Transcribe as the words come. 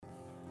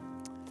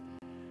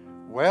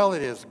Well,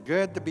 it is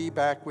good to be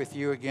back with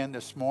you again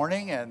this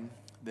morning, and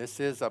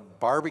this is a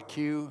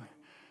barbecue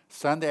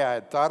Sunday. I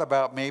had thought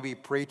about maybe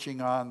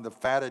preaching on the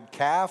fatted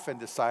calf and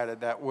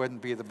decided that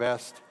wouldn't be the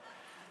best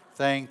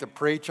thing to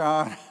preach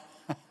on.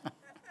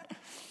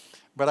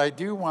 But I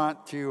do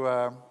want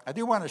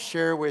to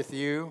share with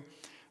you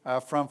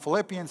from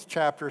Philippians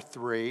chapter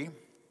 3.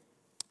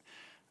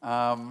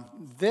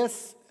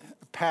 This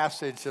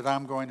passage that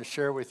I'm going to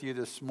share with you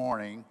this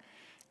morning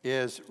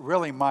is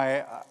really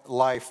my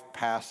life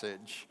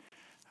passage.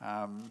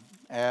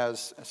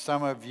 As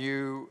some of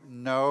you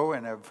know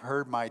and have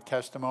heard my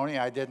testimony,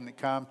 I didn't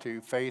come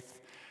to faith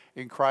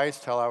in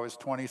Christ till I was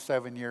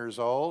 27 years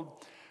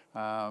old.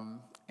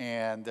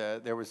 And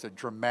there was a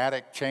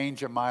dramatic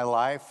change in my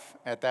life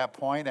at that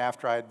point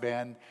after I'd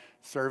been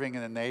serving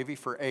in the Navy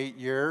for 8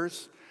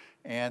 years.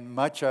 And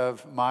much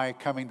of my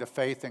coming to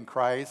faith in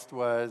Christ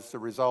was the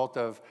result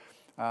of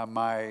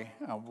my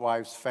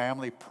wife's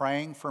family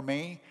praying for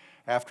me.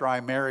 After I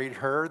married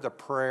her, the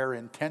prayer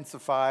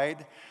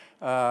intensified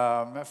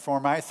for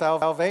my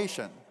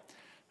salvation.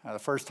 The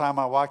first time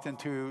I walked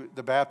into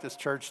the Baptist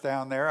church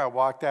down there, I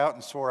walked out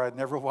and swore I'd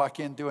never walk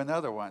into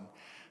another one.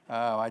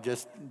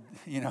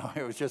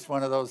 It was just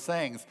one of those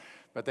things.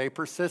 But they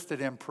persisted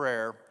in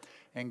prayer.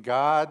 And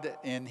God,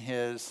 in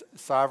His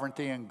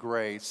sovereignty and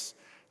grace,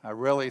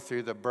 really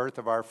through the birth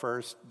of our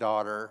first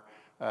daughter,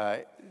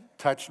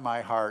 touched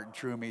my heart,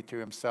 drew me to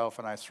Himself,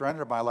 and I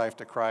surrendered my life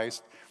to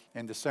Christ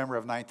in December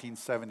of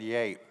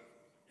 1978.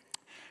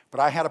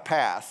 But I had a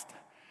past,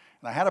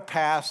 and I had a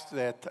past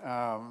that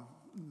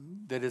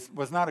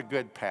was not a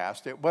good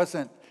past. It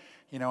wasn't,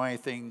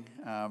 anything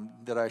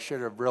that I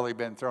should have really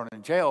been thrown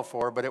in jail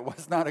for, but it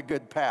was not a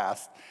good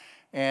past.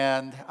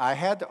 And I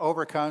had to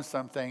overcome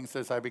some things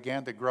as I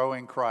began to grow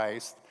in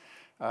Christ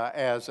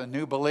as a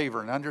new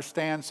believer and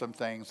understand some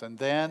things. And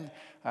then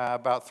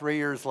about 3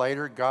 years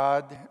later,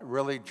 God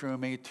really drew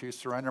me to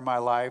surrender my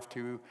life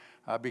to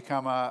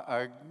become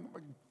a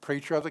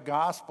preacher of the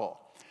gospel.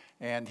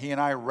 And he and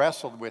I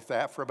wrestled with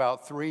that for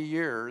about 3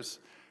 years,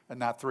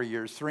 not 3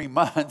 years, 3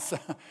 months.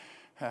 It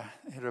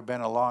would have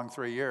been a long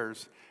 3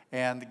 years.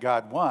 And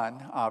God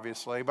won,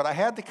 obviously. But I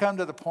had to come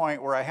to the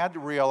point where I had to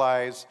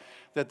realize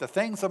that the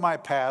things of my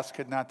past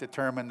could not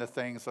determine the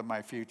things of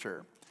my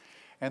future.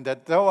 And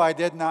that though I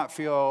did not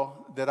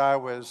feel that I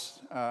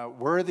was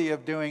worthy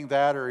of doing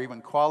that or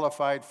even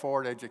qualified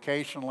for it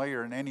educationally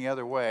or in any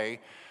other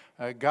way,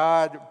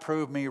 God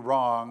proved me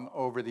wrong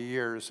over the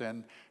years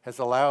and has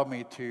allowed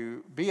me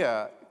to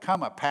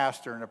become a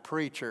pastor and a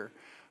preacher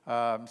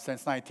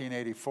since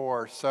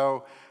 1984.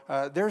 So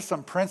there's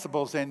some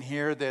principles in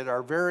here that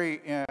are very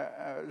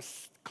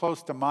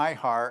close to my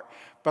heart,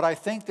 but I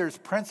think there's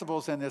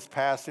principles in this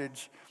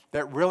passage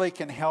that really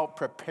can help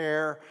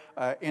prepare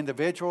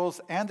individuals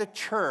and the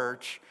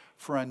church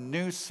for a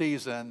new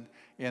season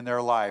in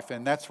their life.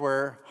 And that's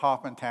where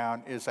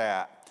Hoffmantown is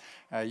at.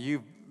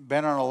 You've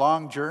been on a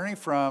long journey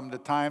from the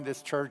time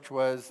this church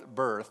was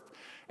birthed.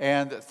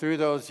 And through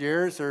those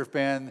years, there have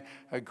been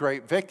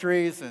great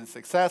victories and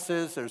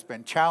successes. There's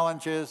been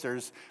challenges.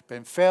 There's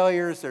been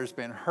failures. There's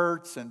been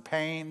hurts and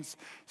pains,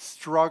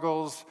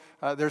 struggles.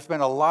 There's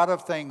been a lot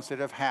of things that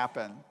have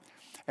happened.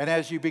 And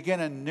as you begin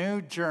a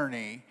new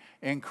journey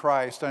in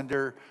Christ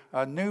under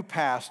a new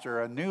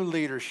pastor, a new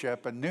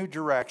leadership, a new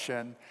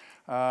direction,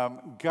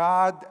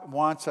 God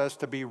wants us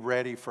to be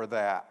ready for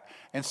that.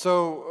 And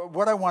so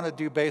what I want to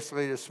do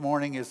basically this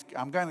morning is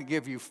I'm going to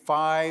give you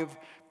 5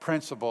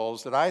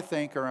 principles that I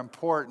think are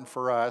important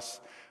for us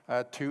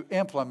to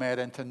implement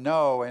and to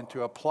know and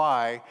to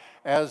apply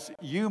as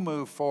you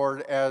move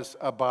forward as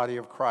a body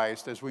of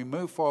Christ, as we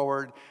move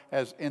forward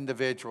as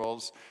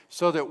individuals,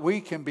 so that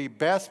we can be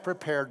best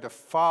prepared to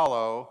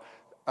follow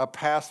a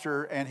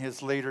pastor and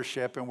his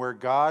leadership and where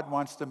God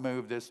wants to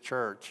move this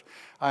church.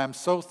 I am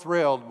so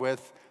thrilled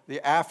with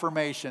the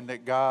affirmation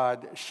that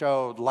God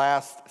showed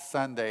last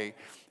Sunday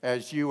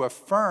as you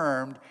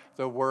affirmed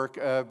the work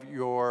of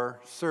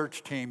your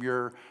search team,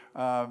 the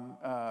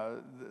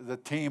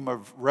team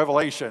of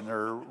revelation,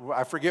 or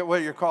I forget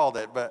what you called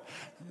it, but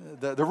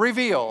the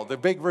reveal, the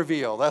big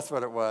reveal, that's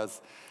what it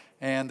was.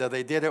 And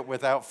they did it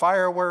without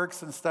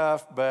fireworks and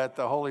stuff, but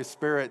the Holy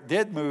Spirit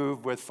did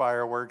move with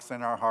fireworks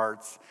in our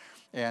hearts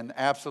and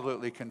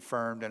absolutely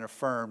confirmed and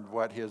affirmed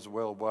what His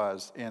will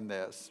was in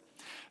this.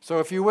 So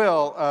if you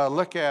will,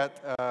 look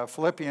at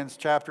Philippians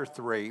chapter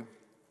 3.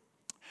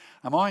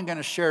 I'm only going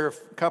to share a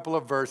couple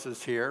of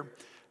verses here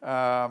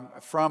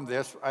from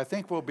this. I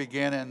think we'll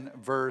begin in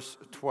verse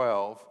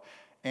 12.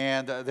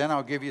 And then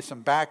I'll give you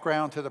some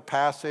background to the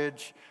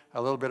passage,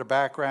 a little bit of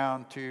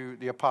background to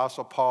the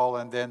Apostle Paul,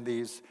 and then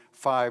these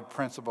 5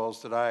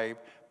 principles that I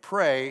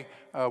pray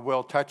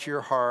will touch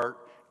your heart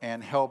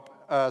and help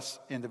us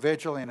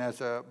individually and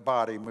as a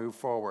body move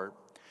forward.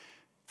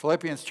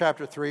 Philippians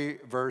chapter 3,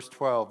 verse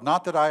 12.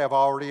 Not that I have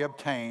already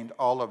obtained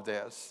all of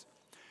this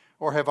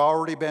or have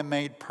already been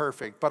made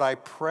perfect, but I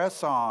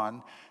press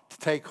on to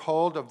take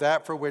hold of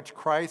that for which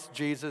Christ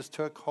Jesus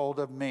took hold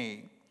of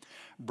me.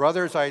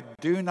 Brothers, I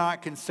do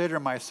not consider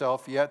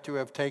myself yet to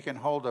have taken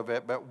hold of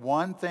it, but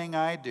one thing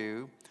I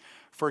do,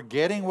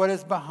 forgetting what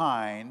is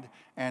behind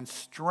and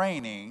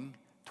straining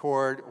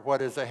toward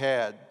what is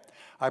ahead.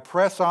 I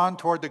press on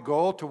toward the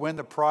goal to win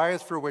the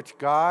prize for which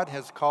God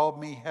has called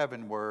me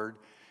heavenward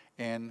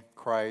in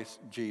Christ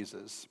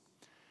Jesus.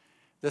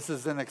 This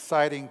is an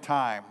exciting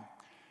time.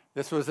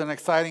 This was an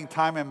exciting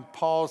time in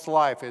Paul's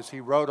life as he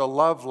wrote a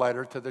love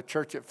letter to the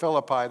church at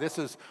Philippi. This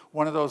is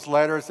one of those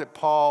letters that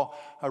Paul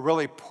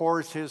really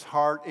pours his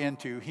heart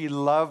into. He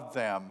loved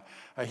them.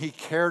 He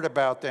cared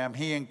about them.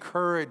 He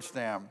encouraged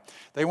them.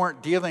 They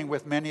weren't dealing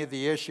with many of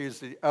the issues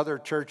the other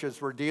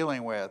churches were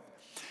dealing with.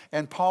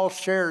 And Paul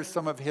shares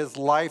some of his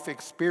life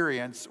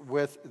experience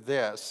with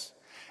this.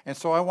 And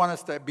so I want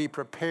us to be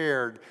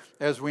prepared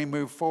as we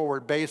move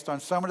forward based on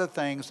some of the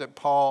things that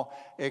Paul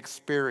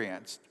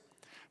experienced.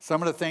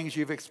 Some of the things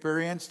you've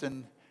experienced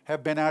and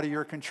have been out of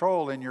your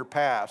control in your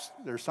past.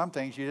 There's some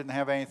things you didn't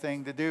have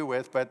anything to do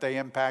with, but they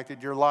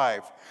impacted your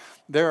life.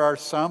 There are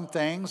some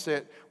things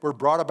that were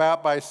brought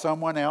about by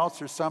someone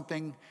else or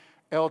something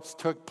else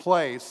took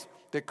place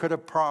that could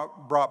have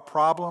brought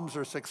problems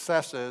or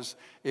successes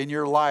in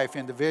your life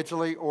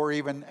individually or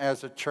even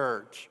as a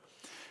church.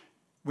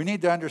 We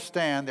need to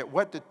understand that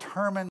what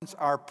determines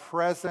our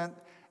present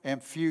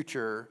and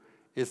future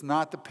is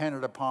not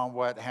dependent upon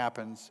what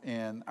happens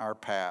in our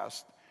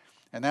past.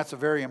 And that's a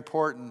very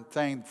important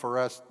thing for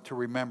us to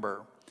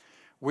remember.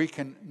 We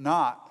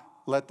cannot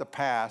let the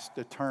past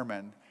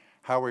determine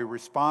how we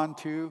respond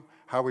to,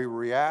 how we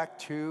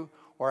react to,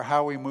 or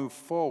how we move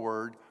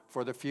forward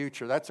for the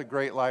future. That's a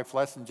great life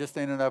lesson just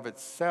in and of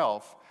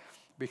itself,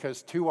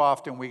 because too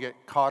often we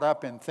get caught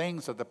up in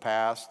things of the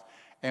past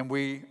and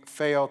we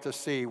fail to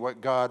see what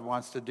God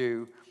wants to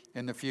do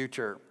in the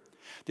future.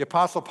 The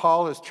Apostle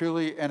Paul is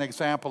truly an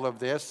example of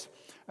this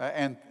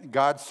and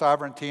God's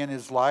sovereignty in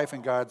his life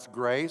and God's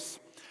grace.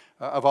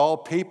 Of all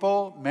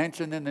people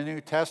mentioned in the New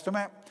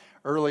Testament,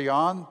 early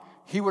on,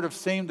 he would have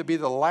seemed to be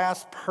the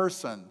last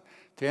person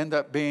to end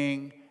up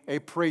being a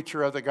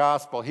preacher of the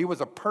gospel. He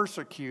was a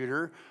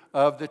persecutor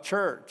of the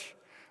church.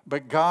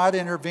 But God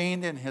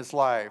intervened in his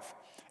life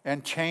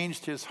and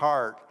changed his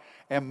heart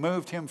and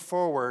moved him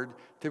forward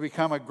to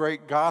become a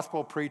great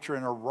gospel preacher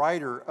and a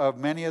writer of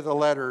many of the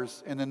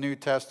letters in the New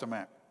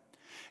Testament.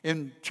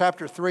 In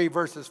chapter 3,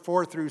 verses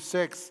 4 through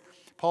 6,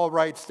 Paul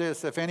writes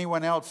this: if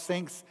anyone else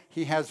thinks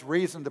he has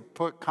reason to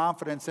put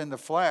confidence in the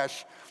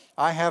flesh,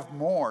 I have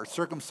more.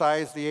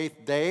 Circumcised the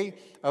 8th day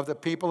of the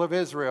people of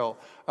Israel,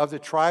 of the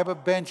tribe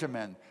of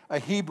Benjamin, a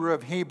Hebrew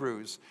of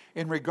Hebrews,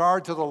 in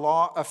regard to the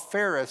law, a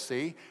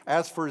Pharisee,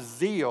 as for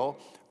zeal,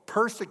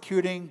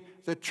 persecuting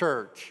the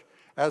church,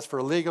 as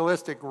for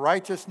legalistic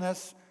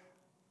righteousness,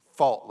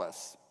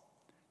 faultless.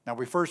 Now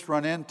we first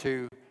run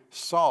into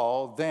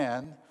Saul,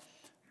 then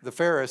the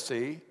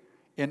Pharisee,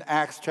 in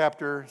Acts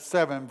chapter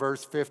 7,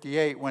 verse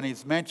 58, when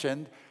he's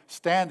mentioned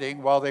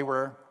standing while they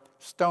were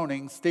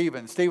stoning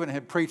Stephen. Stephen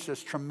had preached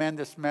this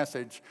tremendous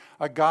message,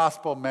 a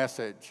gospel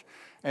message,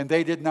 and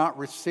they did not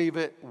receive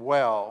it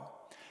well.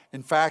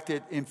 In fact,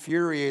 it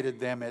infuriated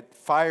them. It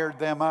fired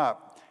them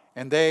up.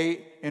 And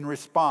they, in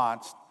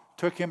response,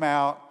 took him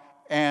out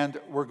and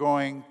were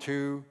going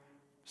to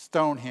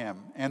stone him.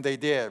 And they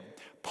did.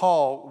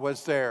 Paul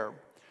was there,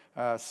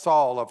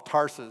 Saul of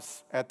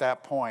Tarsus at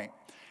that point.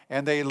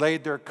 And they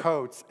laid their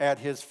coats at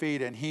his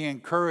feet, and he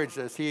encouraged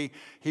us.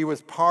 He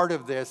was part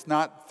of this,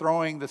 not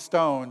throwing the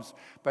stones,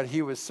 but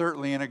he was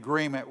certainly in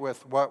agreement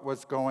with what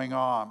was going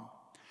on.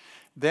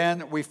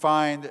 Then we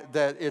find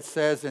that it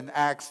says in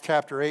Acts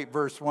chapter 8,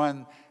 verse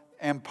 1,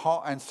 and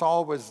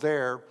Saul was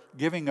there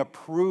giving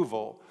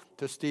approval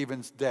to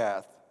Stephen's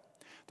death.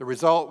 The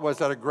result was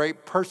that a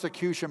great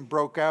persecution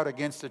broke out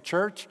against the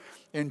church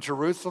in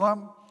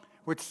Jerusalem,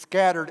 which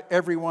scattered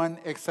everyone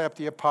except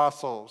the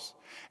apostles.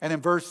 And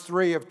in verse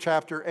 3 of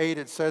chapter 8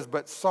 it says,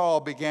 but Saul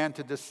began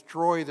to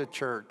destroy the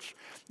church,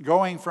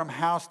 going from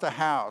house to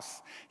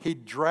house. He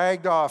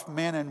dragged off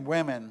men and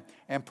women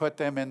and put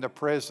them into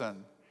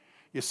prison.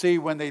 You see,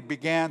 when they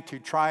began to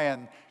try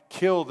and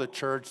kill the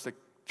church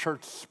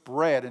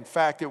spread. In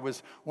fact, it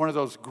was one of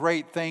those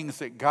great things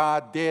that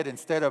God did.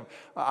 Instead of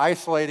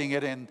isolating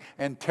it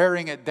and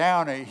tearing it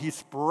down, he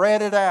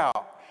spread it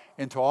out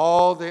into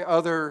all the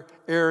other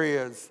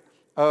areas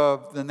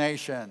of the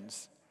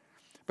nations.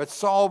 But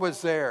Saul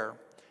was there,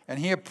 and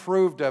he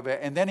approved of it.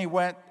 And then he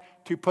went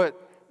to put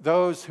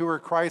those who were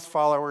Christ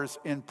followers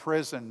in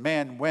prison,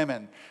 men,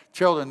 women,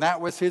 children.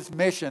 That was his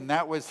mission.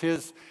 That was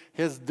his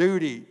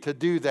duty to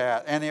do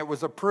that. And it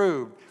was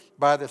approved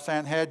by the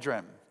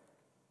Sanhedrin.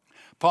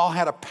 Paul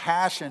had a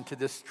passion to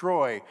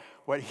destroy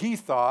what he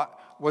thought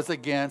was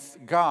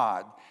against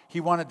God. He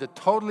wanted to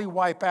totally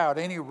wipe out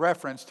any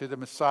reference to the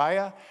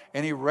Messiah,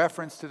 any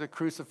reference to the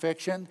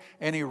crucifixion,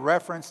 any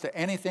reference to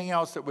anything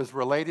else that was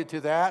related to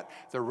that,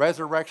 the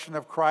resurrection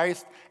of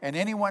Christ, and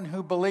anyone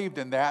who believed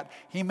in that.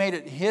 He made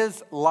it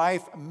his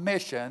life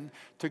mission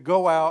to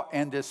go out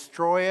and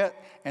destroy it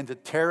and to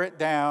tear it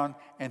down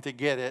and to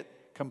get it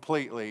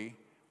completely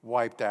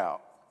wiped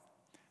out.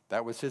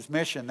 That was his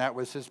mission. That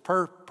was his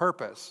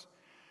purpose.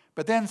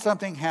 But then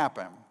something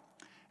happened.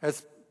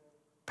 As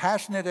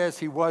passionate as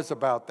he was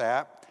about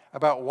that,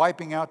 about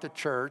wiping out the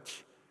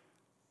church,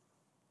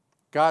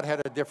 God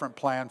had a different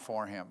plan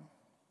for him.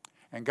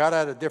 And God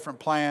had a different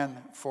plan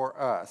for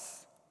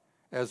us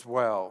as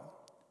well.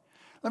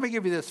 Let me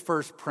give you this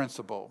first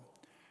principle.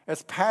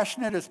 As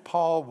passionate as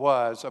Paul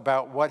was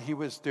about what he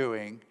was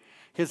doing,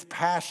 his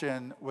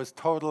passion was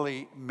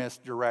totally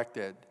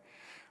misdirected.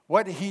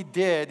 What he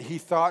did, he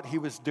thought he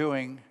was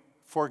doing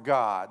for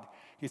God.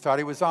 He thought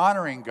he was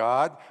honoring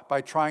God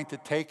by trying to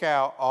take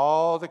out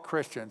all the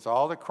Christians,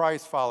 all the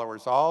Christ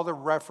followers, all the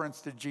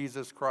reference to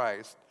Jesus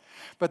Christ.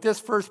 But this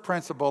first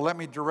principle, let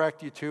me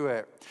direct you to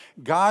it.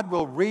 God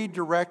will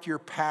redirect your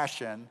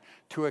passion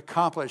to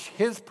accomplish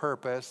his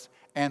purpose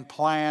and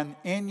plan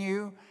in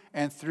you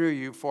and through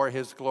you for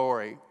his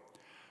glory.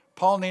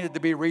 Paul needed to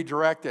be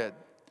redirected.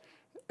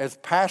 As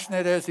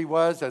passionate as he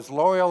was, as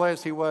loyal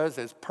as he was,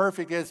 as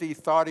perfect as he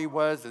thought he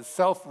was, as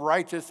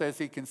self-righteous as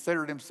he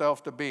considered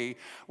himself to be,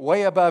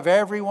 way above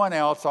everyone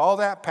else, all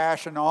that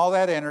passion, all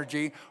that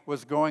energy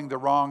was going the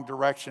wrong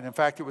direction. In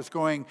fact, it was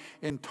going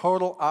in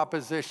total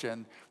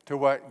opposition to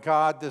what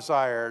God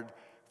desired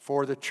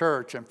for the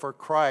church and for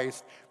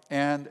Christ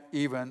and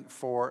even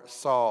for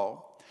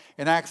Saul.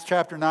 In Acts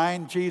chapter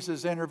 9,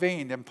 Jesus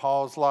intervened in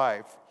Paul's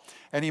life,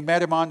 and he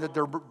met him on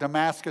the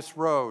Damascus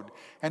road,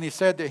 and he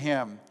said to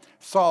him,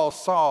 "Saul,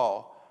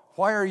 Saul,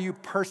 why are you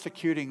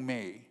persecuting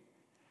me?"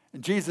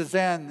 And Jesus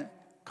then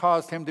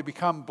caused him to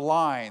become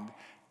blind,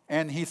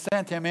 and he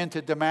sent him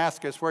into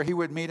Damascus where he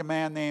would meet a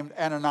man named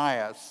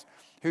Ananias,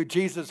 who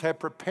Jesus had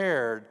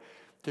prepared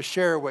to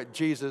share what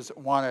Jesus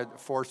wanted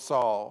for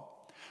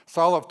Saul.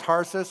 Saul of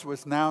Tarsus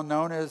was now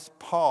known as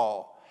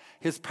Paul.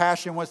 His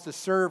passion was to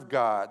serve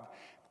God.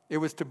 It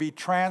was to be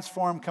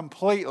transformed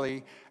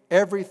completely,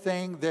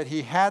 everything that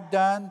he had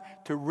done,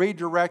 to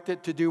redirect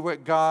it to do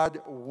what God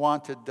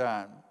wanted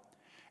done.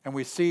 And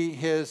we see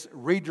his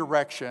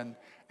redirection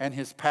and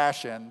his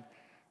passion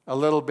a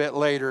little bit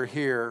later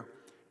here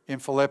in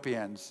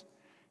Philippians.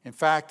 In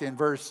fact, in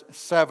verse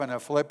 7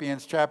 of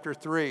Philippians chapter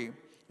 3,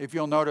 if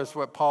you'll notice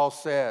what Paul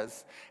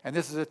says, and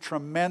this is a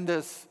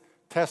tremendous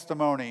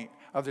testimony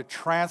of the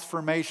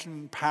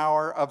transformation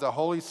power of the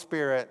Holy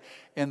Spirit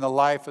in the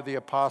life of the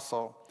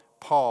apostle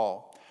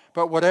Paul.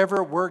 "But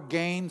whatever were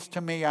gains to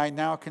me, I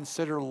now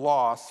consider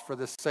loss for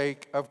the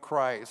sake of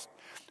Christ.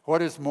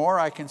 What is more,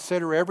 I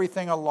consider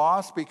everything a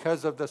loss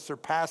because of the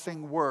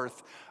surpassing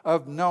worth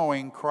of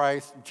knowing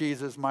Christ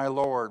Jesus my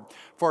Lord,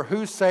 for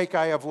whose sake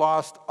I have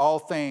lost all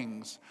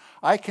things.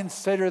 I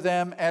consider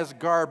them as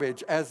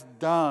garbage, as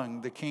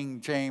dung," the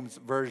King James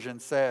Version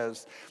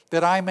says,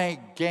 "that I may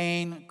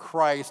gain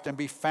Christ and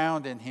be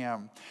found in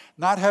him,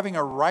 not having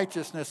a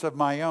righteousness of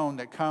my own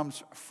that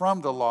comes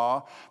from the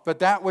law, but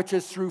that which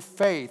is through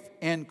faith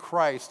in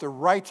Christ, the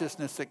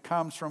righteousness that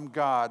comes from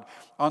God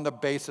on the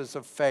basis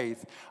of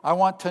faith. I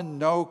want to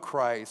know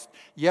Christ,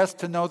 yes,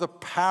 to know the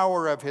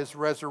power of his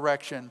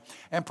resurrection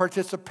and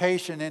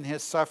participation in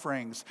his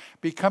sufferings,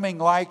 becoming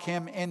like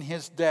him in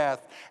his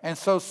death, and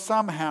so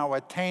somehow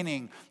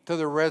attaining to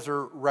the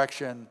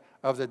resurrection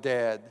of the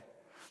dead."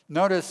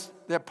 Notice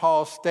that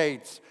Paul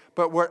states,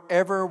 "But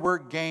whatever were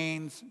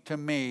gains to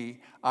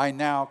me, I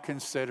now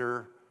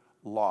consider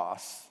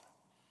loss."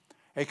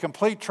 A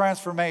complete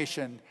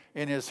transformation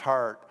in his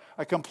heart,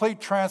 a complete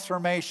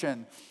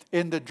transformation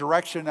in the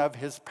direction of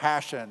his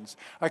passions,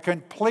 a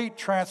complete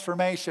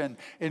transformation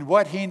in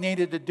what he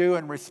needed to do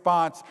in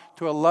response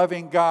to a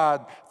loving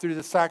God through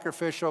the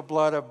sacrificial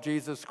blood of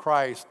Jesus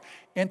Christ,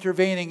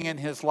 intervening in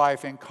his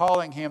life and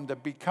calling him to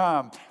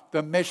become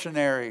the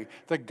missionary,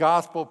 the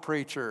gospel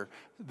preacher,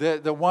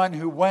 the one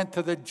who went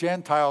to the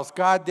Gentiles.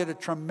 God did a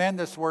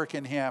tremendous work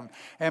in him.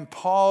 And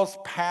Paul's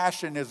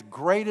passion, as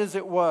great as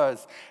it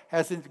was,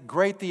 as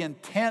great the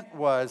intent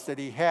was that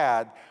he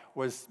had,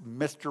 was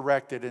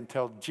misdirected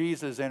until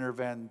Jesus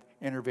intervened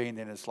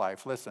in his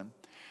life. Listen,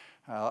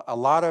 a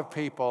lot of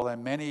people,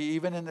 and many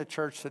even in the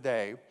church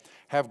today,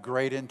 have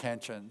great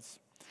intentions.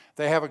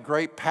 They have a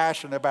great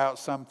passion about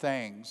some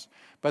things,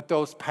 but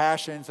those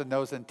passions and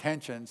those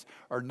intentions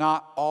are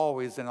not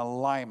always in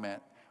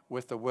alignment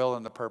with the will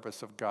and the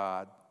purpose of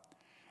God.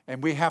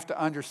 And we have to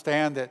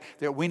understand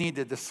that we need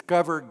to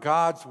discover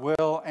God's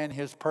will and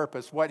his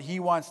purpose, what he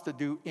wants to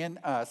do in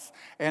us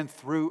and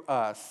through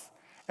us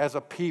as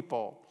a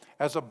people,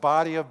 as a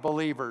body of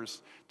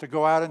believers, to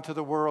go out into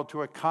the world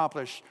to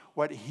accomplish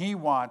what he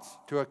wants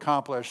to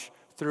accomplish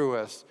through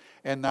us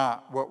and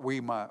not what we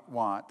might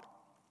want.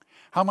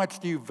 How much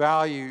do you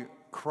value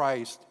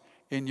Christ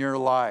in your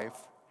life?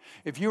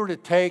 If you were to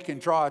take and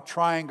draw a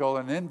triangle,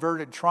 an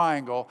inverted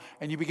triangle,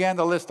 and you began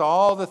to list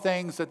all the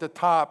things at the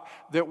top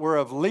that were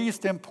of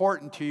least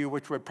important to you,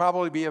 which would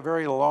probably be a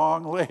very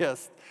long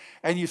list,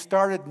 and you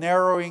started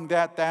narrowing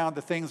that down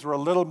to things that were a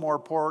little more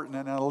important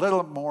and a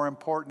little more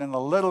important and a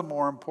little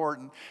more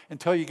important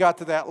until you got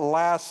to that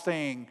last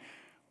thing,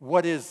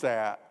 what is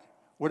that?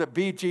 Would it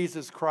be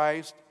Jesus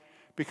Christ?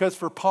 Because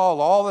for Paul,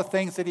 all the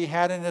things that he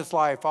had in his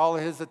life, all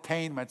his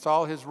attainments,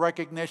 all his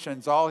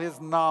recognitions, all his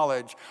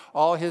knowledge,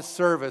 all his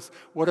service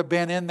would have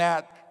been in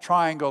that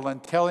triangle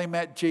until he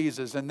met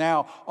Jesus. And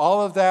now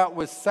all of that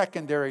was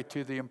secondary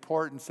to the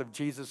importance of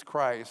Jesus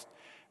Christ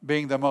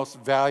being the most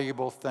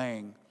valuable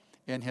thing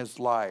in his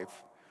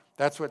life.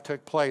 That's what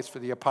took place for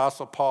the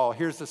Apostle Paul.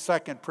 Here's the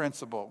second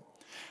principle.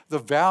 The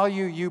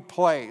value you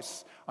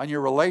place on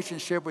your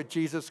relationship with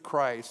Jesus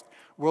Christ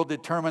will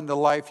determine the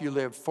life you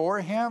live for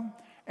him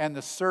and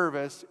the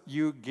service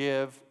you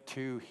give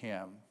to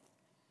him.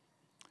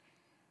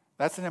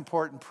 That's an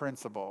important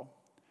principle,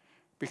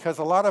 because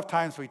a lot of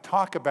times we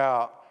talk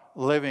about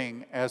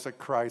living as a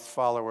Christ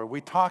follower. We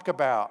talk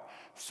about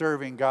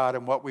serving God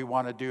and what we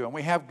want to do, and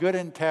we have good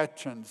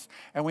intentions,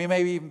 and we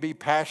may even be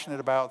passionate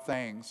about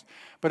things.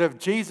 But if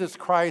Jesus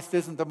Christ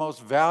isn't the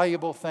most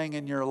valuable thing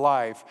in your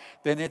life,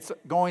 then it's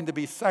going to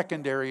be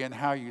secondary in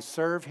how you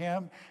serve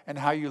him and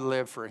how you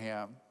live for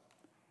him.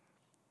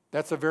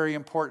 That's a very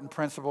important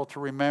principle to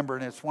remember,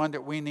 and it's one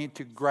that we need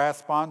to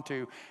grasp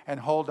onto and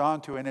hold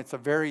on to, and it's a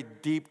very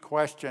deep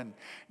question.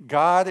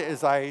 God,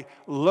 as I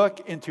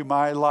look into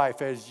my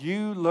life, as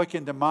you look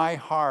into my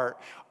heart,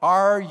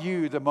 are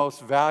you the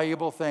most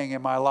valuable thing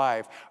in my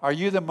life? Are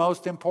you the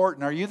most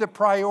important? Are you the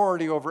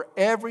priority over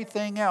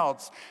everything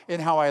else in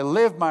how I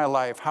live my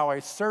life, how I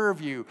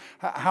serve you,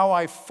 how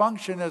I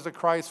function as a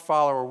Christ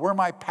follower, where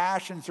my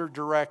passions are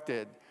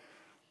directed?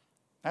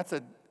 That's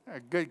a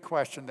good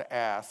question to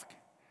ask.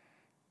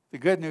 The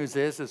good news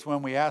is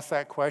when we ask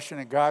that question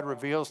and God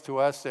reveals to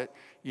us that,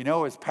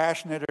 as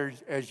passionate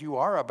as you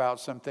are about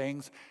some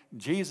things,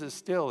 Jesus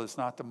still is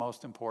not the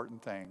most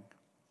important thing.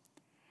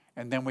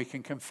 And then we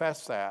can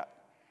confess that.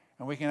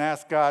 And we can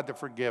ask God to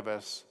forgive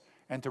us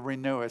and to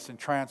renew us and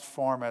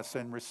transform us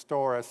and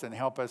restore us and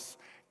help us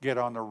get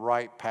on the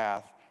right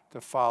path to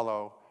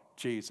follow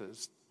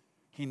Jesus.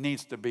 He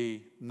needs to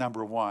be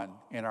number one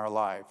in our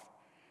life.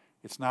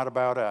 It's not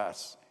about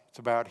us. It's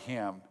about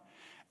him.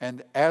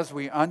 And as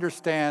we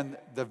understand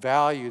the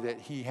value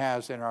that he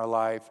has in our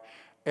life,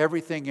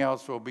 everything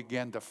else will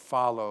begin to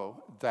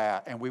follow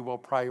that, and we will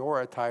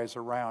prioritize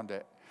around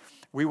it.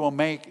 We will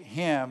make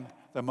him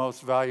the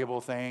most valuable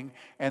thing,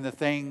 and the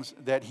things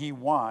that he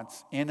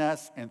wants in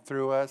us and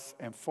through us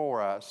and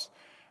for us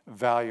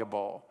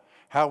valuable.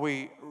 How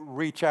we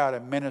reach out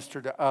and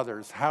minister to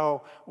others,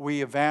 how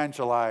we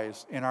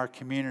evangelize in our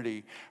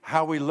community,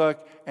 how we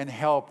look and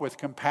help with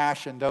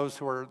compassion those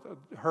who are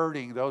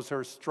hurting, those who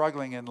are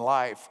struggling in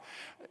life.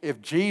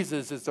 If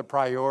Jesus is the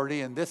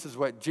priority, and this is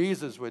what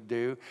Jesus would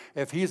do,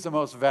 if he's the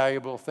most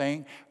valuable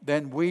thing,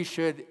 then we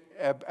should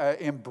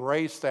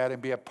embrace that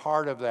and be a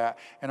part of that,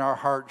 and our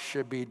hearts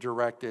should be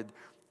directed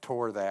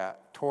toward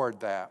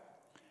that.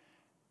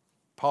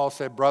 Paul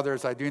said,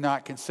 "Brothers, I do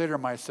not consider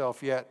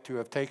myself yet to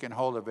have taken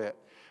hold of it.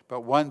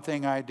 But one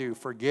thing I do,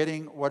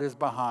 forgetting what is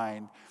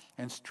behind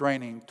and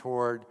straining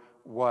toward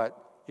what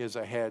is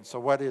ahead." So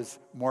what is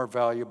more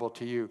valuable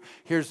to you?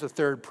 Here's the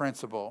third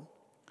principle.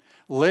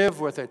 Live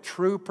with a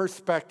true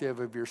perspective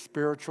of your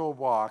spiritual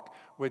walk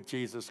with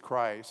Jesus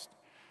Christ.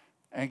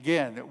 And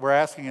again, we're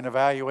asking an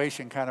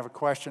evaluation kind of a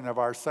question of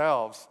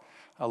ourselves.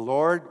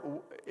 Lord,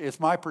 is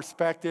my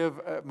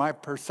perspective, my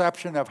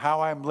perception of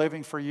how I'm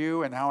living for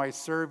you and how I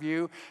serve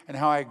you and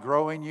how I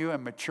grow in you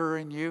and mature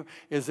in you,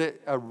 is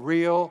it a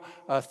real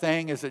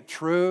thing? Is it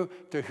true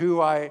to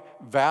who I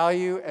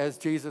value as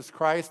Jesus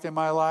Christ in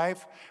my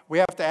life? We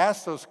have to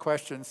ask those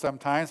questions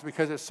sometimes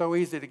because it's so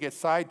easy to get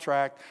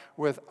sidetracked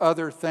with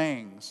other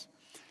things.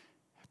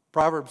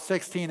 Proverbs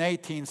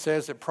 16:18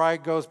 says that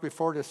pride goes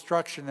before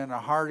destruction and a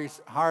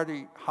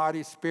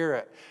haughty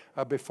spirit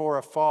before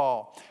a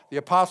fall. The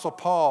Apostle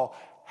Paul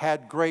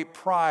had great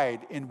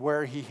pride in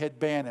where he had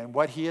been and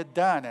what he had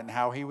done and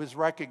how he was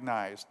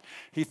recognized.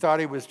 He thought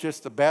he was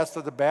just the best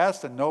of the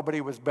best and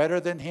nobody was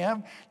better than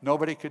him.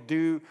 Nobody could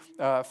do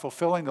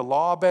fulfilling the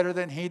law better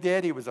than he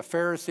did. He was a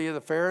Pharisee of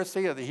the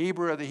Pharisee, of the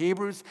Hebrew of the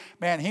Hebrews.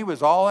 Man, he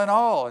was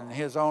all in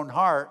his own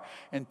heart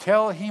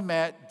until he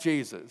met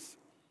Jesus.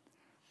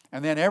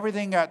 And then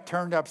everything got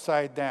turned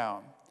upside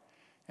down.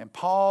 And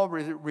Paul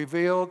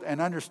revealed and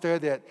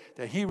understood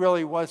that he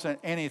really wasn't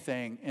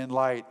anything in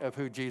light of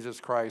who Jesus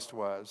Christ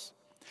was.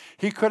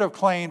 He could have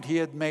claimed he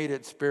had made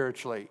it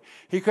spiritually.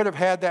 He could have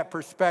had that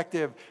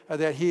perspective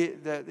that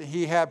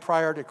he had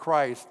prior to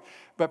Christ.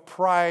 But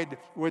pride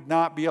would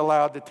not be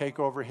allowed to take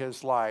over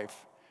his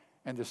life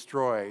and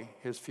destroy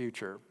his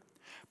future.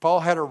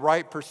 Paul had a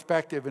right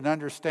perspective in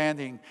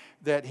understanding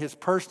that his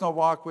personal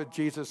walk with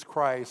Jesus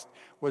Christ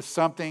was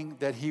something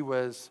that he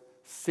was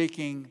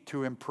seeking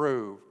to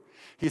improve.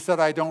 He said,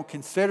 "I don't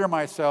consider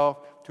myself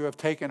to have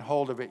taken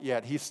hold of it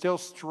yet." He's still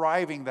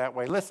striving that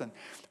way. Listen,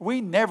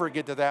 we never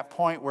get to that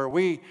point where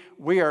we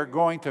are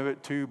going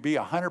to be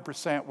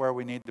 100% where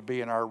we need to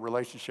be in our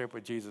relationship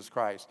with Jesus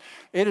Christ.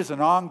 It is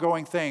an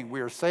ongoing thing.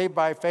 We are saved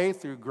by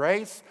faith through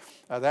grace.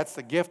 That's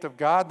the gift of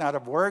God, not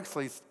of works,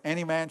 lest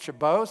any man should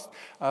boast.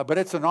 But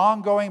it's an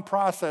ongoing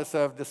process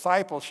of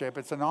discipleship.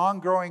 It's an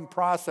ongoing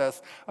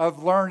process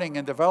of learning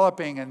and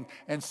developing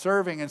and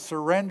serving and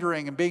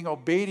surrendering and being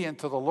obedient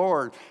to the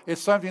Lord.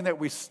 It's something that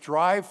we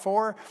strive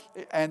for,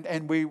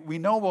 and we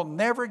know we'll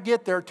never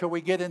get there till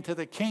we get into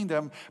the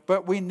kingdom,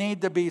 but we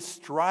need to be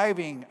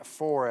striving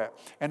for it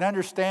and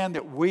understand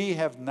that we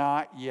have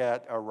not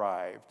yet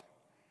arrived.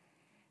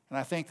 And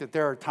I think that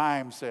there are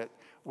times that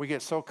we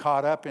get so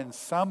caught up in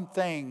some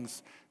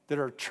things that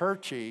are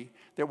churchy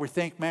that we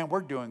think, man, we're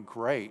doing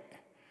great.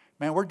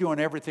 Man, we're doing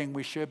everything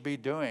we should be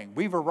doing.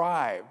 We've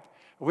arrived.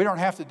 We don't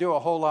have to do a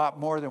whole lot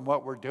more than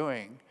what we're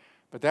doing.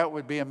 But that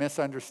would be a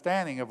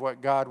misunderstanding of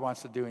what God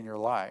wants to do in your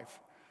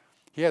life.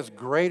 He has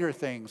greater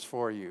things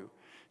for you.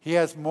 He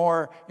has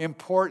more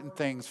important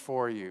things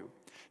for you.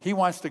 He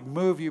wants to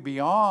move you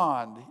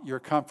beyond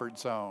your comfort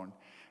zone.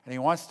 And He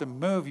wants to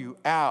move you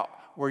out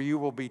where you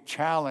will be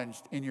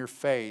challenged in your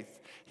faith.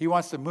 He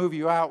wants to move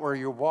you out where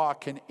your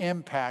walk can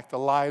impact the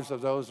lives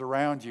of those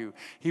around you.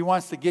 He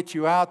wants to get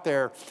you out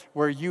there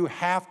where you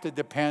have to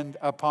depend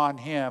upon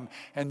Him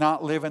and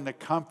not live in the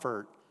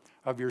comfort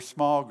of your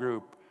small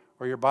group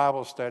or your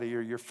Bible study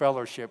or your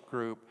fellowship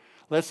group.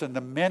 Listen,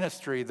 the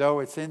ministry, though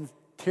it's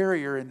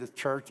interior in the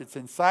church, it's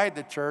inside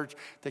the church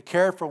to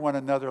care for one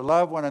another,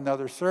 love one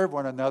another, serve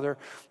one another.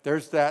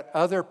 There's that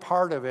other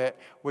part of it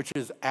which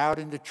is out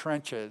in the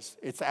trenches.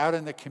 It's out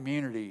in the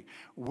community.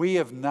 We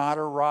have not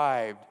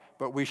arrived,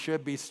 but we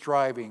should be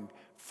striving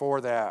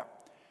for that.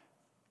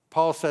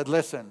 Paul said,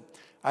 listen,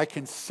 I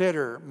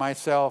consider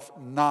myself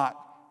not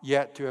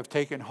yet to have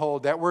taken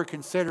hold. That word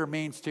consider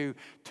means to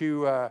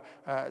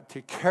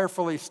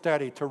carefully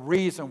study, to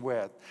reason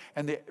with.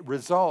 And the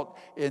result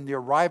in the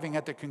arriving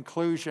at the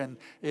conclusion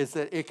is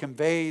that it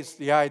conveys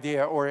the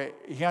idea, or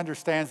he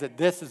understands that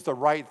this is the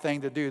right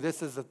thing to do.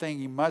 This is the thing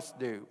he must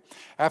do.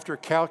 After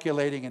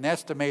calculating and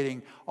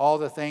estimating all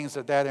the things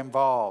that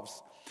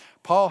involves.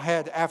 Paul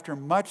had, after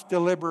much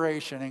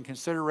deliberation and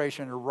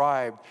consideration,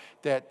 arrived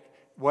at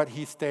what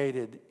he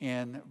stated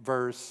in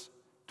verse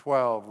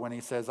 12 when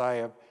he says, I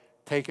have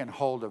taken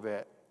hold of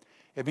it.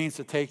 It means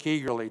to take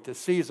eagerly, to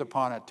seize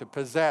upon it, to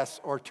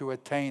possess or to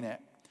attain it.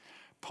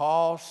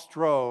 Paul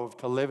strove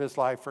to live his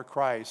life for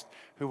Christ,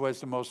 who was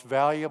the most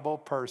valuable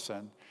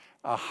person,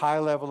 a high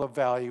level of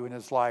value in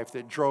his life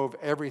that drove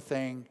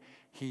everything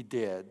he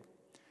did.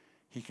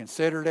 He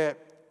considered it,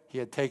 he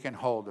had taken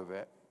hold of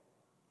it,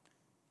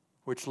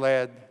 which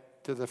led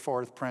to the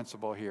fourth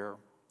principle here.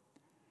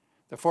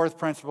 The fourth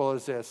principle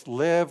is this: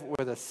 live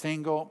with a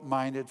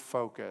single-minded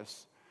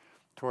focus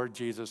toward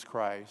Jesus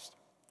Christ.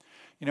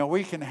 You know,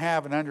 we can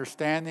have an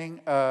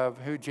understanding of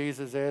who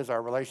Jesus is,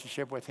 our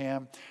relationship with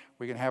Him.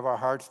 We can have our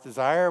heart's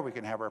desire, we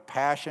can have our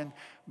passion,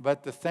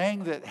 but the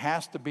thing that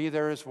has to be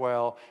there as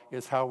well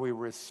is how we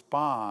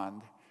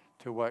respond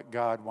to what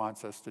God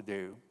wants us to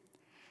do.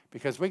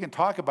 Because we can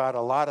talk about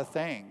a lot of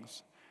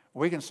things.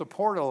 We can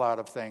support a lot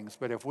of things,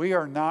 but if we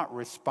are not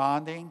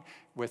responding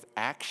with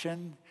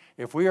action,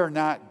 if we are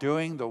not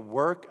doing the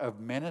work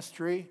of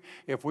ministry,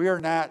 if we are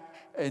not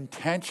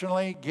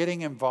intentionally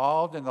getting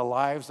involved in the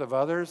lives of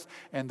others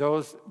and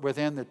those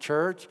within the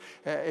church,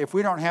 if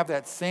we don't have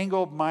that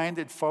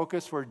single-minded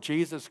focus where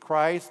Jesus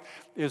Christ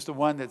is the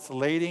one that's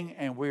leading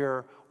and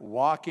we're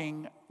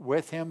walking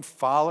with Him,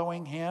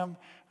 following Him,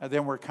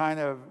 then we're kind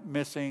of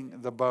missing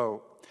the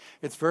boat.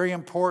 It's very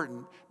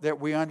important that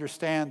we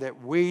understand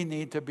that we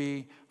need to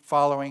be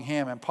following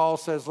Him. And Paul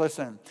says,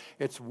 listen,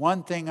 it's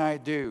one thing I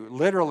do.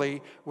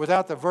 Literally,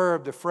 without the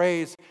verb, the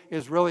phrase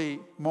is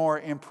really more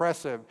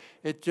impressive.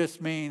 It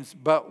just means,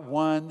 but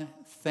one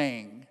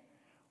thing.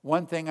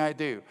 One thing I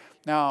do.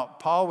 Now,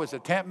 Paul was a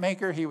tent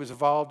maker. He was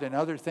involved in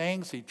other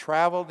things. He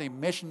traveled. He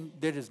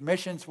did his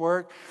missions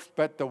work.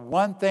 But the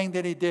one thing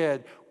that he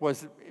did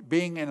was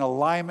being in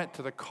alignment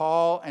to the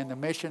call and the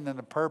mission and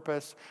the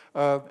purpose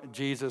of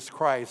Jesus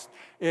Christ.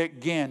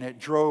 Again, it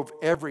drove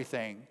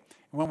everything.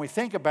 When we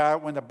think about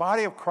it, when the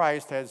body of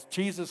Christ has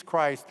Jesus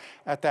Christ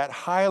at that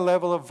high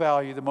level of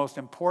value, the most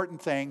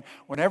important thing,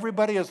 when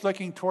everybody is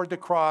looking toward the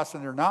cross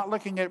and they're not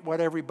looking at what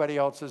everybody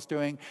else is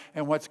doing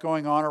and what's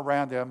going on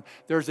around them,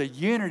 there's a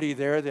unity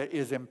there that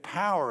is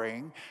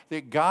empowering,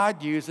 that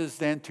God uses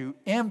then to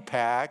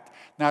impact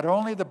not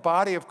only the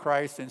body of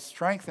Christ in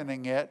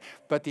strengthening it,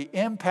 but the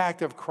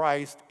impact of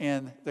Christ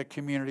in the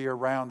community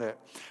around it.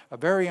 A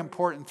very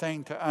important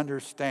thing to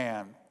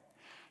understand.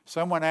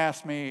 Someone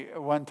asked me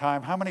one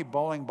time, how many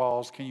bowling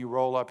balls can you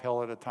roll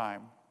uphill at a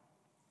time?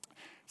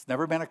 It's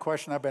never been a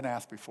question I've been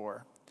asked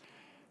before.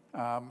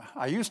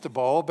 I used to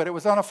bowl, but it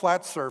was on a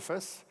flat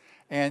surface,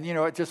 and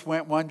it just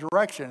went one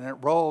direction, and it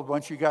rolled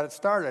once you got it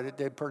started. It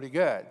did pretty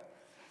good.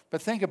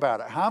 But think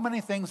about it. How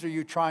many things are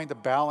you trying to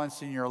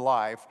balance in your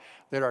life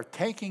that are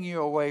taking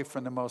you away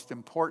from the most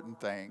important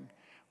thing,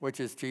 which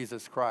is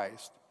Jesus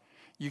Christ?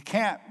 You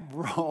can't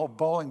roll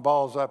bowling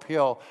balls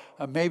uphill,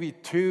 maybe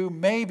 2,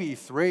 maybe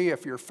 3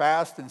 if you're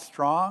fast and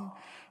strong.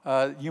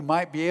 You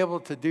might be able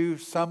to do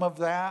some of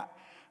that.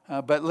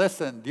 But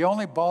listen, the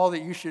only ball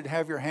that you should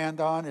have your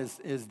hand on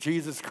is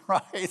Jesus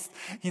Christ.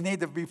 You need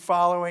to be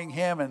following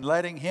Him and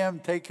letting Him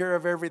take care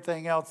of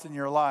everything else in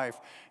your life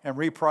and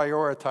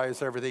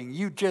reprioritize everything.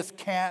 You just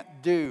can't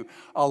do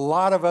a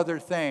lot of other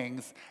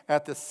things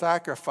at the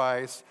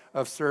sacrifice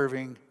of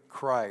serving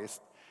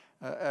Christ.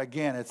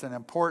 Again, it's an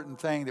important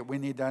thing that we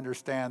need to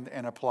understand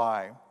and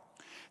apply.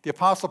 The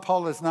Apostle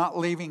Paul is not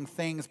leaving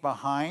things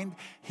behind.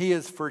 He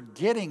is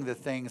forgetting the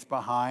things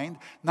behind,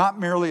 not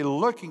merely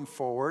looking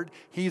forward.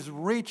 He's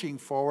reaching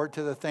forward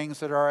to the things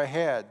that are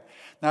ahead.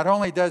 Not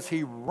only does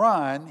he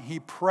run, he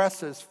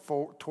presses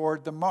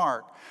toward the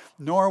mark.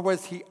 Nor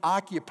was he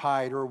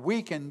occupied or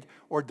weakened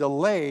or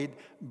delayed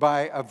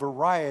by a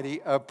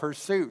variety of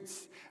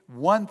pursuits.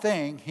 One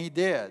thing he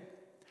did.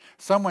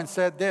 Someone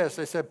said this.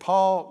 They said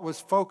Paul was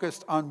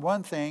focused on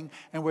one thing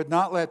and would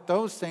not let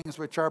those things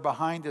which are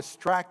behind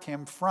distract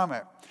him from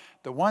it.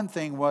 The one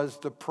thing was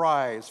the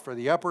prize for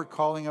the upward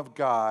calling of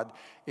God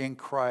in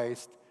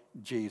Christ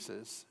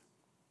Jesus.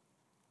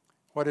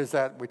 What is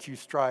that which you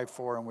strive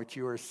for and which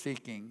you are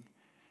seeking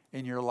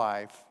in your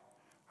life?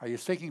 Are you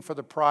seeking for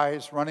the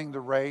prize, running the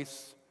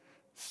race,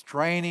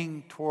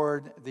 straining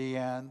toward the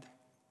end?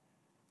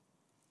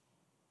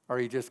 Or are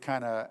you just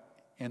kind of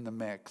in the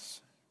mix,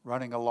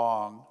 running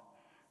along,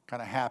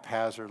 kind of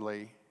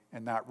haphazardly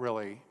and not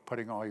really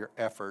putting all your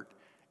effort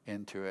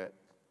into it?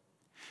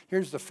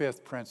 Here's the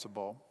fifth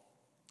principle.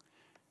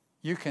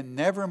 You can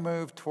never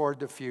move toward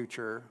the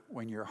future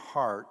when your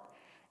heart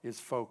is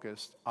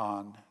focused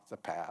on the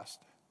past.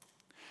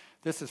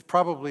 This is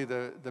probably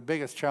the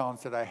biggest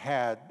challenge that I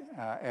had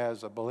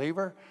as a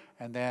believer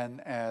and then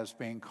as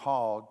being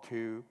called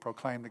to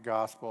proclaim the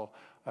gospel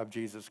of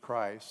Jesus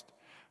Christ.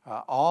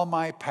 All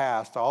my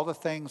past, all the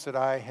things that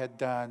I had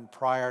done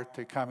prior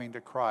to coming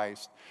to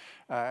Christ,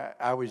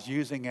 I was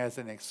using as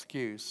an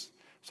excuse,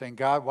 saying,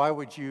 God, why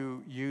would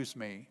you use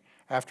me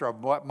after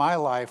what my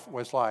life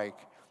was like?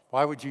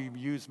 Why would you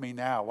use me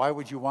now? Why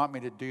would you want me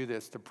to do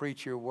this, to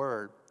preach your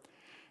word?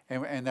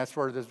 And that's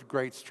where this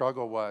great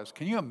struggle was.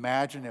 Can you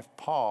imagine if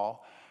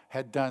Paul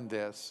had done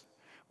this?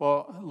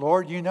 Well,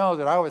 Lord, you know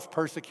that I was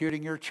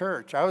persecuting your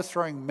church. I was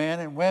throwing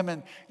men and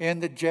women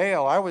into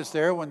jail. I was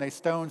there when they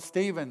stoned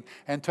Stephen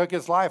and took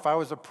his life. I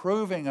was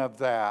approving of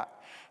that.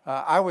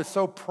 I was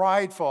so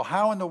prideful.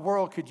 How in the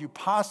world could you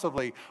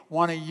possibly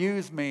want to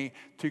use me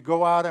to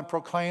go out and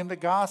proclaim the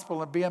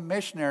gospel and be a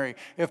missionary?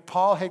 If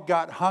Paul had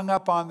got hung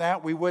up on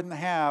that, we wouldn't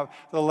have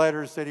the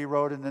letters that he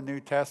wrote in the New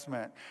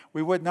Testament.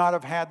 We would not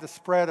have had the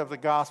spread of the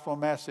gospel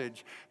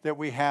message that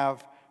we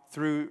have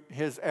through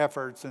his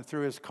efforts and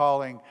through his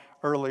calling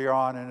earlier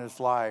on in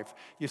his life.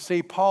 You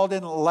see, Paul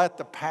didn't let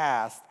the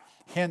past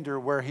hinder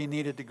where he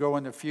needed to go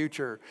in the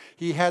future.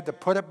 He had to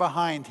put it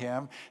behind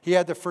him. He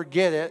had to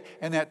forget it,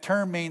 and that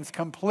term means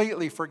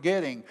completely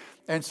forgetting.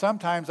 And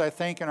sometimes I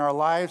think in our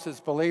lives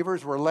as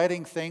believers, we're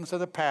letting things of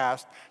the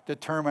past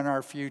determine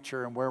our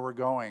future and where we're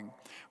going,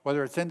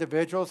 whether it's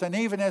individuals and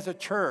even as a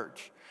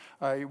church.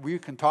 We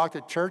can talk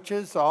to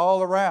churches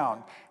all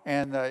around,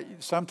 and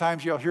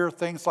sometimes you'll hear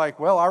things like,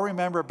 well, I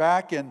remember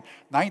back in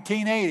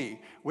 1980,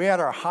 we had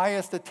our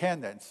highest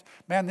attendance.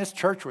 Man, this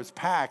church was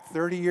packed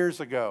 30 years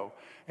ago.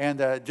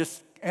 And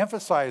just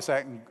emphasize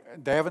that. And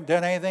they haven't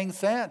done anything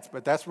since,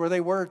 but that's where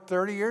they were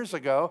 30 years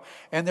ago.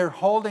 And they're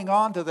holding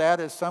on to that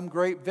as some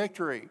great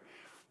victory.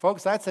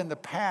 Folks, that's in the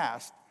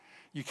past.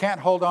 You can't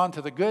hold on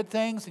to the good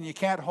things and you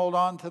can't hold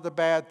on to the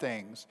bad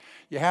things.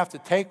 You have to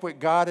take what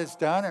God has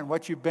done and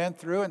what you've been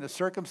through and the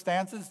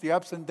circumstances, the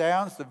ups and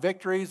downs, the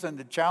victories and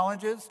the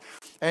challenges,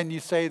 and you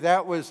say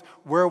that was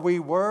where we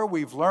were.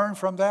 We've learned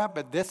from that,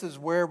 but this is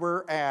where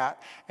we're at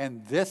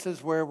and this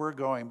is where we're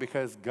going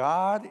because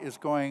God is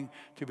going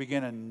to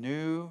begin a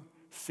new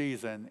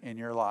season in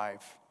your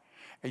life.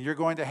 And you're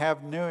going to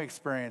have new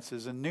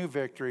experiences and new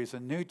victories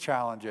and new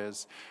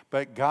challenges.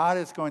 But God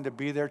is going to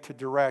be there to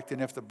direct.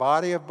 And if the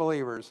body of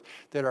believers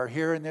that are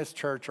here in this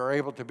church are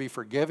able to be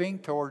forgiving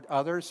toward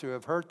others who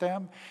have hurt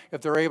them,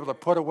 if they're able to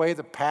put away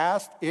the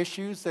past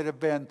issues that have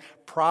been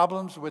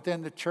problems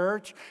within the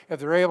church, if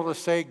they're able to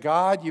say,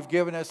 God, you've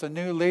given us a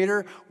new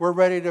leader, we're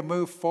ready to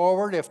move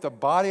forward. If the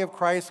body of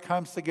Christ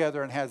comes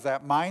together and has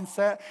that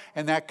mindset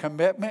and that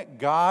commitment,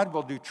 God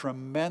will do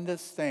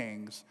tremendous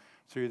things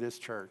through this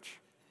church.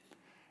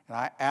 And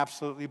I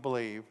absolutely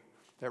believe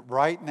that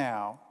right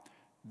now,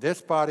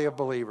 this body of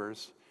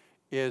believers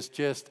is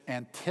just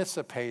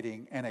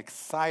anticipating and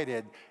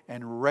excited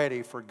and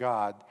ready for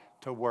God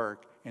to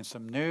work in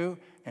some new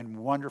and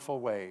wonderful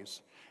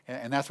ways.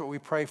 And that's what we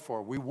pray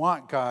for. We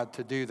want God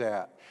to do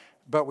that.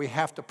 But we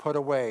have to put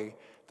away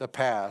the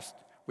past.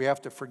 We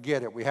have to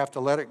forget it. We have to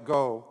let it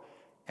go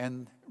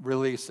and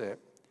release it.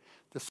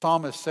 The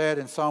psalmist said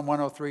in Psalm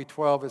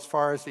 103:12, as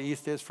far as the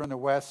east is from the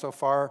west, so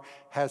far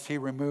has he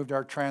removed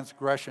our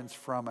transgressions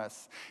from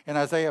us. In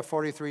Isaiah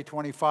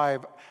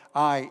 43:25,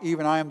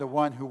 even I am the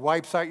one who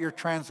wipes out your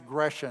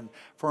transgression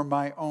for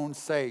my own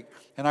sake,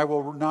 and I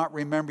will not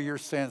remember your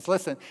sins.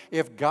 Listen,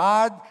 if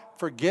God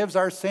forgives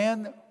our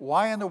sin,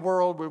 why in the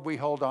world would we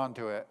hold on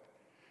to it?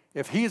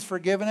 If he's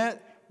forgiven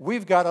it,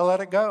 we've got to let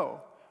it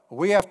go.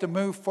 We have to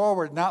move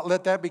forward, not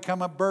let that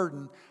become a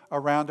burden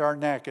around our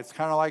neck. It's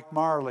kind of like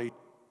Marley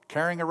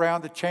carrying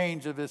around the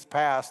chains of his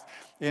past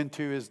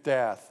into his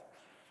death.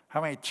 How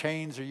many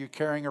chains are you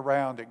carrying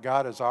around that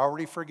God has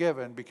already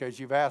forgiven because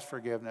you've asked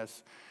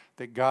forgiveness,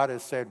 that God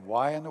has said,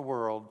 why in the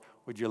world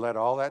would you let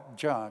all that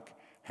junk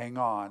hang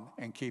on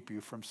and keep you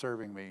from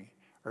serving me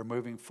or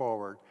moving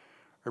forward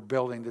or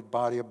building the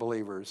body of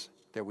believers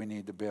that we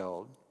need to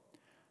build.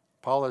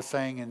 Paul is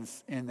saying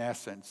in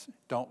essence,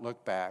 don't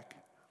look back.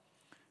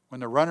 When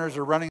the runners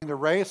are running the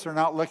race, they're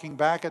not looking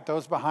back at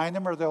those behind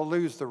them or they'll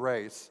lose the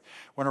race.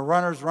 When a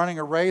runner's running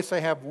a race, they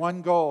have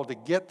one goal,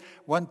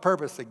 one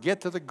purpose, to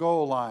get to the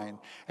goal line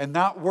and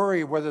not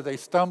worry whether they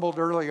stumbled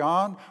early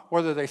on,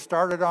 whether they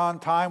started on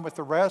time with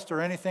the rest or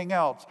anything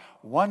else.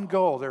 One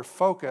goal, they're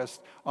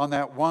focused on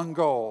that one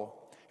goal.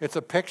 It's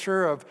a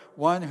picture of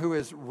one who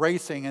is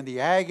racing in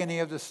the agony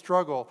of the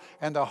struggle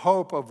and the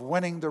hope of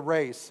winning the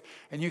race.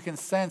 And you can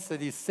sense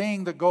that he's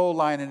seeing the goal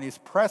line and he's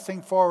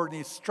pressing forward and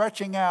he's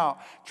stretching out,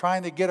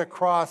 trying to get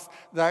across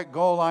that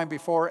goal line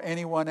before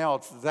anyone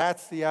else.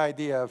 That's the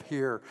idea of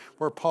here,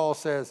 where Paul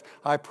says,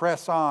 I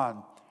press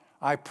on,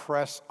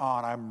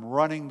 I'm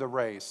running the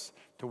race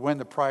to win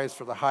the prize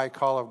for the high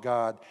call of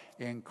God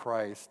in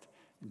Christ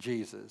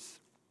Jesus.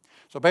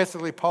 So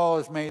basically, Paul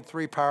has made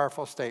three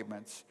powerful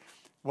statements.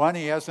 One,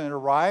 he hasn't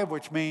arrived,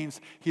 which means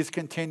he's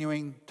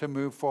continuing to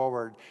move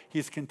forward.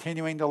 He's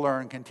continuing to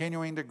learn,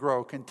 continuing to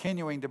grow,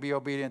 continuing to be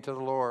obedient to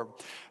the Lord.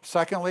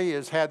 Secondly, he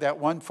has had that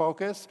one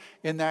focus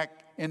in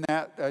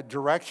that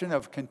direction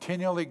of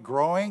continually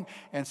growing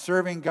and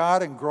serving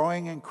God and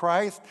growing in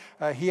Christ.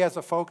 He has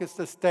a focus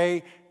to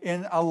stay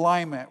in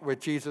alignment with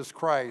Jesus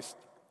Christ.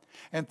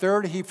 And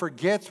third, he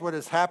forgets what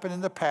has happened in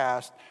the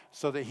past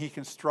so that he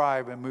can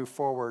strive and move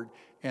forward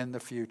in the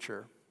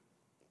future.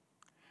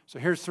 So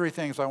here's three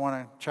things I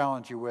want to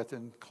challenge you with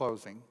in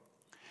closing.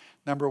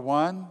 Number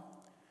one,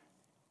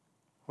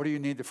 what do you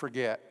need to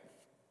forget?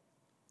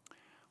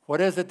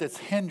 What is it that's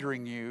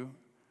hindering you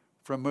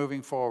from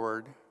moving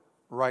forward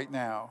right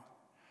now?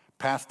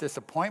 Past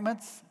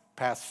disappointments,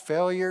 past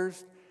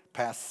failures,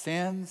 past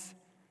sins,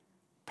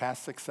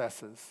 past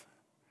successes.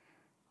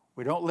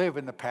 We don't live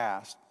in the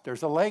past.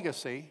 There's a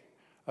legacy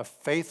of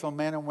faithful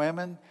men and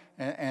women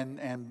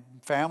and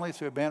families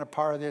who have been a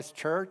part of this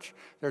church.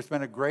 There's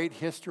been a great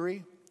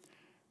history.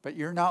 But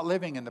you're not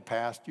living in the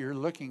past, you're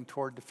looking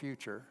toward the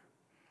future.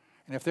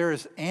 And if there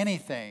is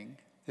anything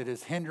that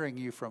is hindering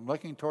you from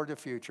looking toward the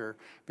future,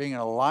 being in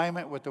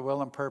alignment with the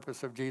will and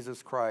purpose of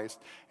Jesus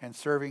Christ and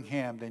serving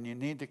Him, then you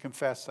need to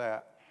confess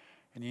that.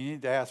 And you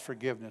need to ask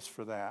forgiveness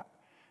for that.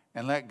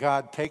 And let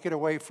God take it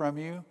away from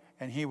you,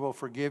 and He will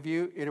forgive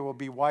you. It will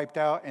be wiped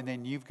out, and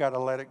then you've got to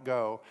let it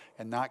go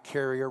and not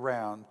carry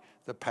around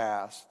the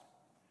past.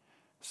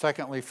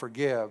 Secondly,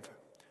 forgive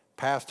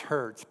past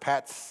hurts,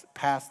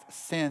 past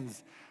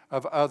sins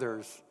of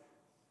others,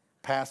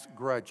 past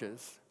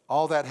grudges.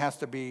 All that has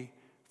to be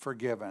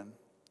forgiven.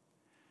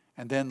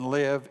 And then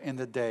live in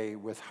the day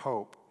with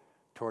hope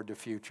toward the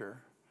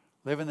future.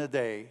 Live in the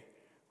day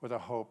with a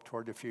hope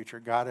toward the future.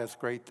 God has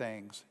great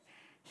things.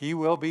 He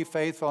will be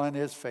faithful and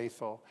is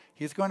faithful.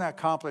 He's going to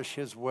accomplish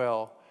His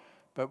will.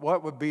 But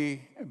what would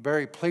be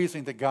very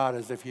pleasing to God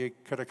is if He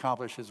could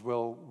accomplish His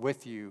will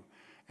with you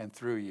and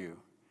through you.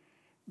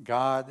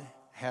 God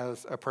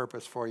has a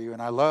purpose for you.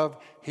 And I love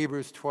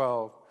Hebrews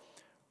 12,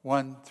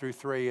 1 through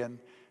 3. And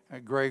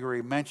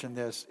Gregory mentioned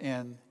this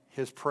in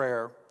his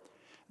prayer.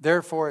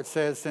 Therefore, it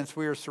says, since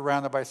we are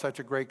surrounded by such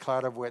a great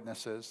cloud of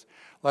witnesses,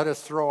 let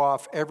us throw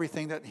off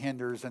everything that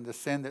hinders and the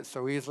sin that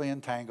so easily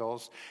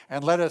entangles,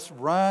 and let us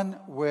run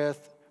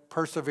with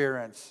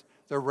perseverance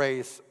the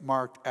race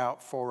marked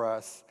out for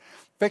us,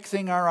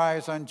 fixing our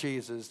eyes on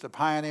Jesus, the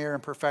pioneer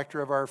and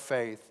perfecter of our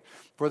faith.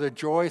 For the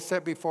joy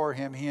set before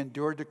Him, He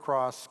endured the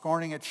cross,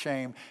 scorning its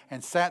shame,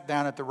 and sat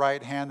down at the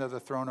right hand of the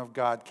throne of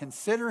God.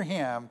 Consider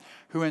Him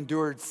who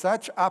endured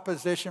such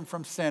opposition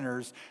from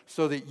sinners,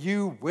 so that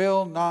you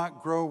will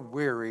not grow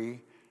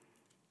weary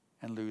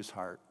and lose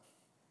heart.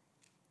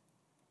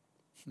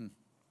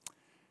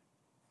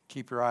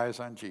 Keep your eyes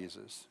on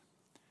Jesus.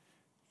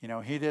 You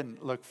know, He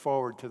didn't look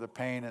forward to the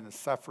pain and the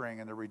suffering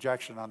and the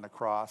rejection on the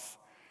cross.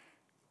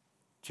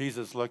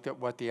 Jesus looked at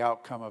what the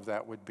outcome of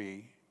that would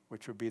be,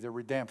 which would be the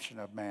redemption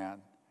of man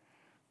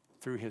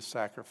through His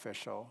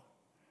sacrificial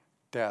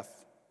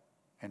death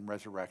and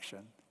resurrection.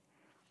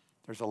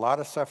 There's a lot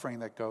of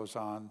suffering that goes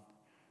on,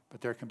 but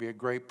there can be a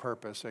great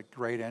purpose, a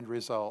great end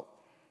result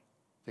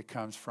that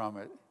comes from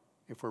it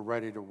if we're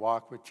ready to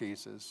walk with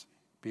Jesus,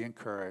 be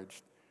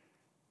encouraged,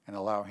 and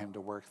allow Him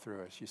to work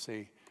through us. You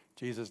see,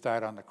 Jesus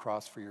died on the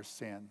cross for your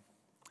sin.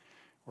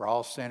 We're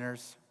all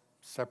sinners,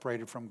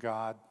 separated from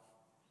God.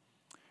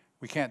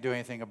 We can't do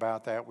anything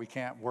about that. We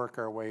can't work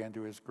our way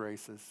into His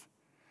graces.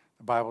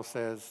 The Bible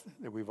says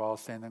that we've all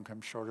sinned and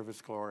come short of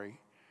His glory.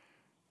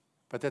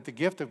 But that the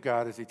gift of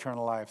God is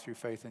eternal life through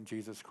faith in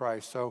Jesus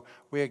Christ. So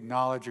we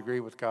acknowledge, agree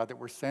with God that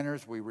we're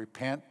sinners. We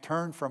repent,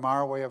 turn from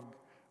our way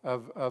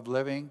of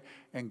living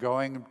and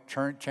going,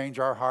 change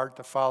our heart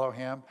to follow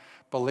Him.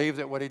 Believe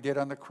that what He did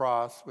on the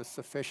cross was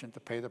sufficient to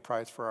pay the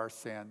price for our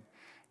sin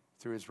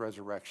through His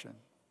resurrection.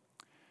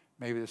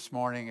 Maybe this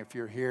morning, if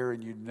you're here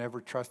and you've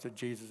never trusted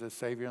Jesus as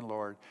Savior and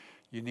Lord,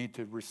 you need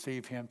to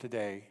receive Him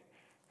today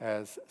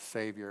as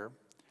Savior.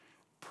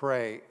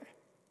 Pray,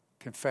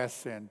 confess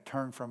sin,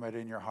 turn from it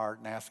in your heart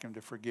and ask Him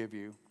to forgive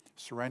you.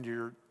 Surrender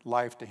your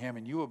life to Him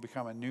and you will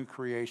become a new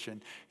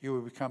creation. You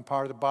will become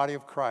part of the body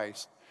of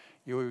Christ.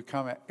 you will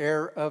become an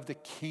heir of the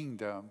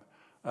kingdom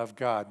of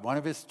God, one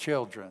of his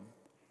children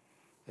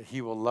that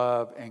he will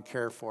love and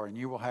care for, and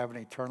you will have an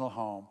eternal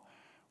home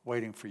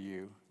waiting for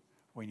you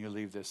when you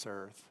leave this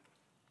earth.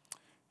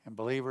 And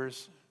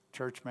believers,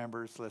 church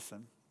members,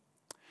 listen,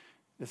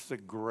 this is a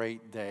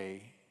great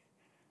day.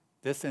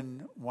 This,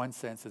 in one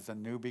sense, is a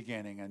new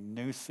beginning, a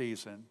new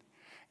season.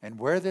 And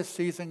where this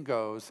season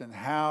goes and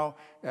how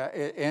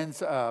it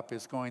ends up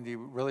is going to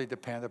really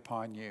depend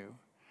upon you.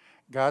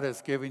 God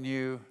has given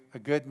you a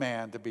good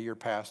man to be your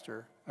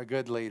pastor, a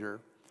good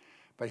leader.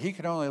 But he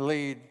can only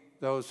lead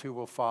those who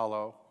will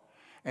follow.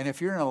 And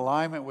if you're in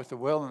alignment with the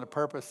will and the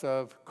purpose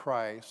of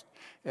Christ,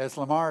 as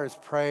Lamar has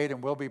prayed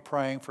and will be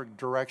praying for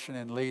direction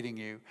and leading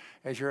you,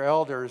 as your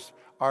elders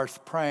are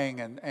praying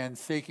and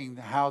seeking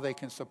how they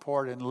can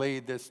support and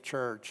lead this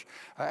church,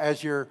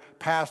 as your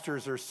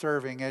pastors are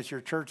serving, as your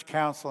church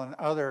council and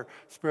other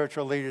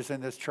spiritual leaders in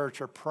this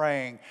church are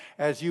praying,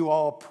 as you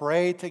all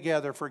pray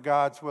together for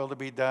God's will to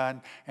be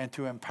done and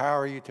to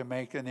empower you to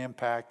make an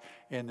impact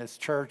in this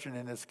church and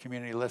in this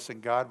community,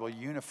 listen, God will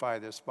unify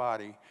this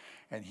body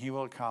and he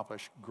will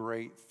accomplish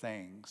great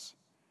things.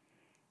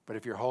 But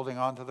if you're holding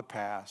on to the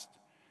past,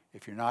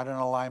 if you're not in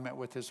alignment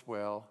with his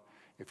will,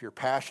 if your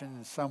passion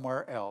is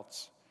somewhere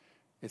else,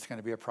 it's going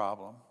to be a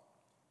problem.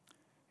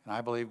 And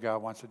I believe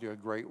God wants to do a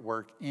great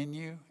work in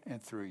you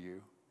and through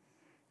you.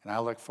 And I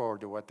look forward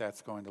to what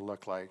that's going to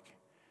look like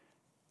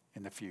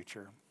in the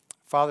future.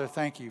 Father,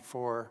 thank you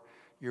for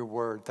your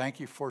word. Thank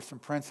you for some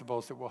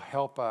principles that will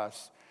help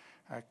us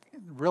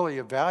really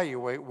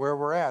evaluate where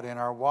we're at in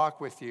our walk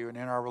with you and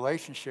in our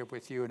relationship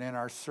with you and in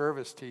our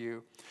service to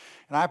you.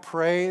 And I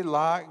pray,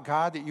 God,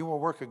 that you will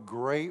work a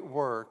great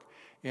work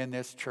in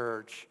this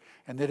church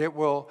and that it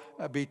will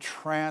be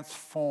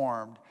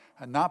transformed,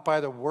 not by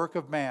the work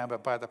of man,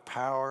 but by the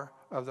power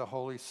of the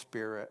Holy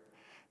Spirit,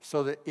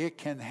 so that it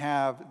can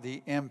have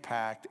the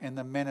impact in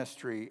the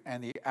ministry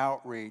and the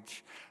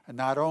outreach,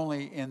 not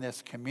only in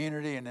this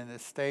community and in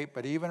this state,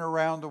 but even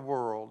around the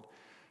world,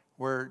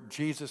 where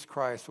Jesus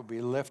Christ will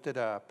be lifted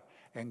up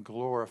and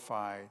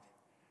glorified.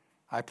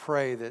 I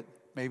pray that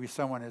maybe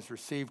someone has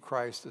received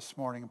Christ this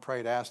morning and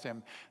prayed, asked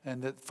him,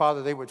 and that,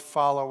 Father, they would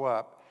follow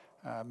up,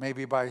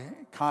 maybe by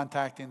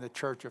contacting the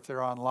church if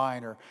they're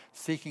online or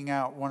seeking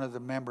out one of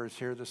the members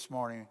here this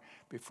morning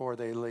before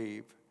they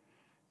leave.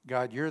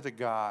 God, you're the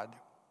God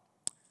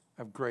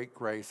of great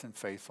grace and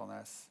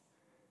faithfulness.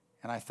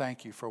 And I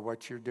thank you for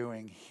what you're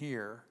doing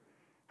here,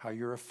 how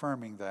you're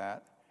affirming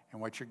that,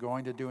 and what you're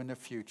going to do in the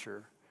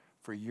future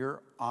for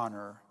your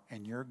honor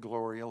and your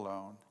glory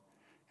alone.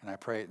 And I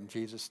pray it in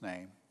Jesus'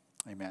 name.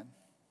 Amen.